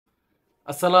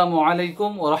Assalamu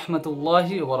alaikum wa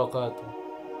rahmatullahi wa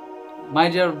barakatuh. My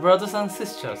dear brothers and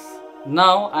sisters,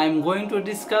 now I am going to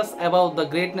discuss about the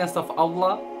greatness of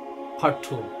Allah, part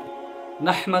 2.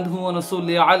 Nahmaduhu wa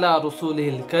nusalli ala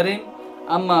rasulihil karim,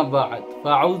 amma ba'd,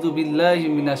 fa'udhu billahi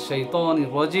minash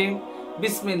shaitanir rajim,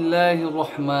 bismillahir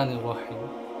rahmanir rahim.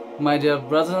 My dear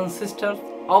brothers and sisters,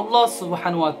 Allah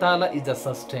subhanahu wa ta'ala is the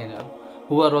sustainer,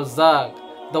 huwa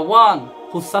Razzaq, the one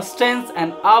who sustains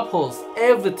and upholds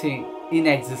everything in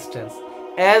existence,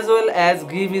 as well as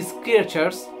give his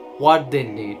creatures what they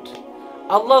need.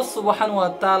 Allah subhanahu wa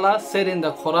ta'ala said in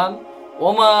the Quran,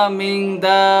 وَمَا مِن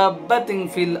دَابَّةٍ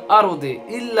فِي الْأَرْضِ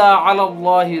إِلَّا عَلَى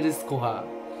اللَّهِ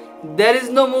رِزْقُهَا. There is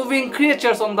no moving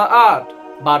creatures on the earth,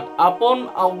 but upon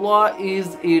Allah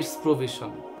is its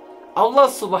provision. Allah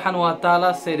subhanahu wa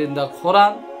ta'ala said in the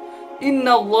Quran, إِنَّ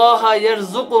اللَّهَ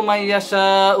يَرْزُقُ مَن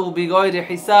يَشَاءُ بِغَيْرِ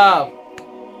حِسَابٍ.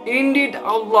 Indeed,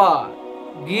 Allah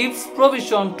gives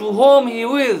provision to whom He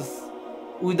wills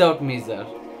without measure.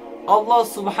 Allah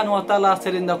subhanahu wa ta'ala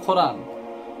said in the Quran,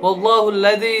 وَاللَّهُ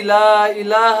الَّذِي لَا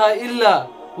إِلَهَ إِلَّا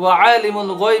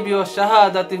وَعَالِمُ الْغَيْبِ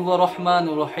وَالشَّهَادَةِ وَالرَّحْمَنُ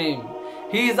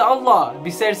الرَّحِيمُ. He is Allah,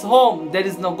 besides whom there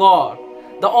is no God,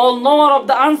 the all-knower of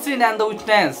the unseen and the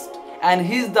witnessed, and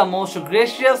He is the most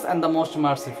gracious and the most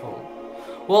merciful.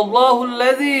 وَاللَّهُ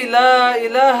الَّذِي لَا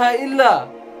إِلَهَ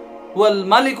إِلَّا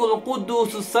والملك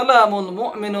القدوس السلام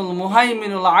المؤمن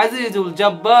المهيمن العزيز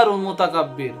الجبار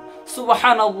المتكبر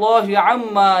سبحان الله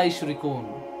عما يشركون.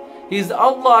 He is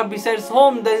Allah, besides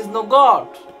whom there is no God,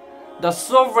 the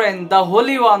sovereign, the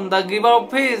holy one, the giver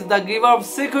of peace, the giver of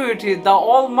security, the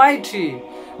almighty,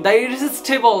 the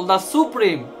irresistible, the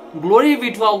supreme. Glory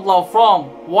be to Allah from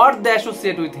what they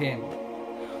associate with Him.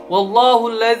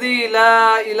 والله الذي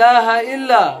لا إله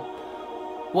إلا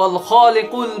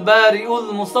والخالق البارئ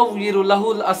المصور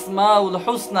له الأسماء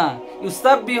الحسنى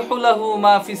يسبح له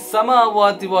ما في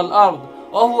السماوات والأرض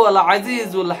وهو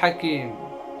العزيز الحكيم.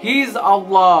 He is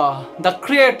Allah, the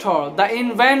creator, the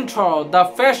inventor, the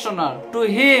fashioner. To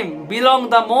Him belong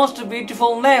the most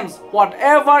beautiful names.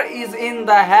 Whatever is in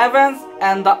the heavens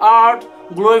and the earth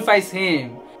glorifies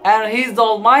Him, and He is the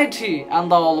Almighty and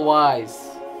the All-Wise.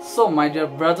 So, my dear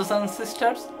brothers and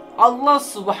sisters, Allah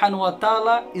subhanahu wa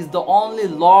ta'ala is the only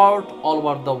Lord all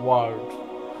over the world.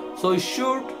 So we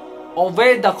should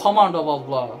obey the command of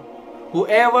Allah.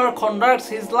 Whoever conducts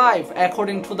his life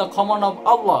according to the command of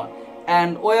Allah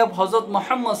and way of Hazrat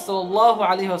Muhammad sallallahu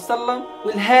alaihi wasallam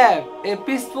will have a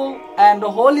peaceful and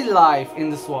holy life in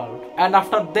this world. And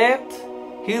after death,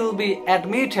 he will be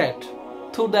admitted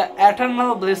to the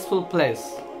eternal blissful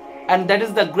place. And that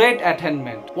is the great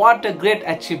attainment. What a great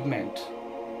achievement.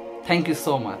 Thank you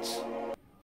so much.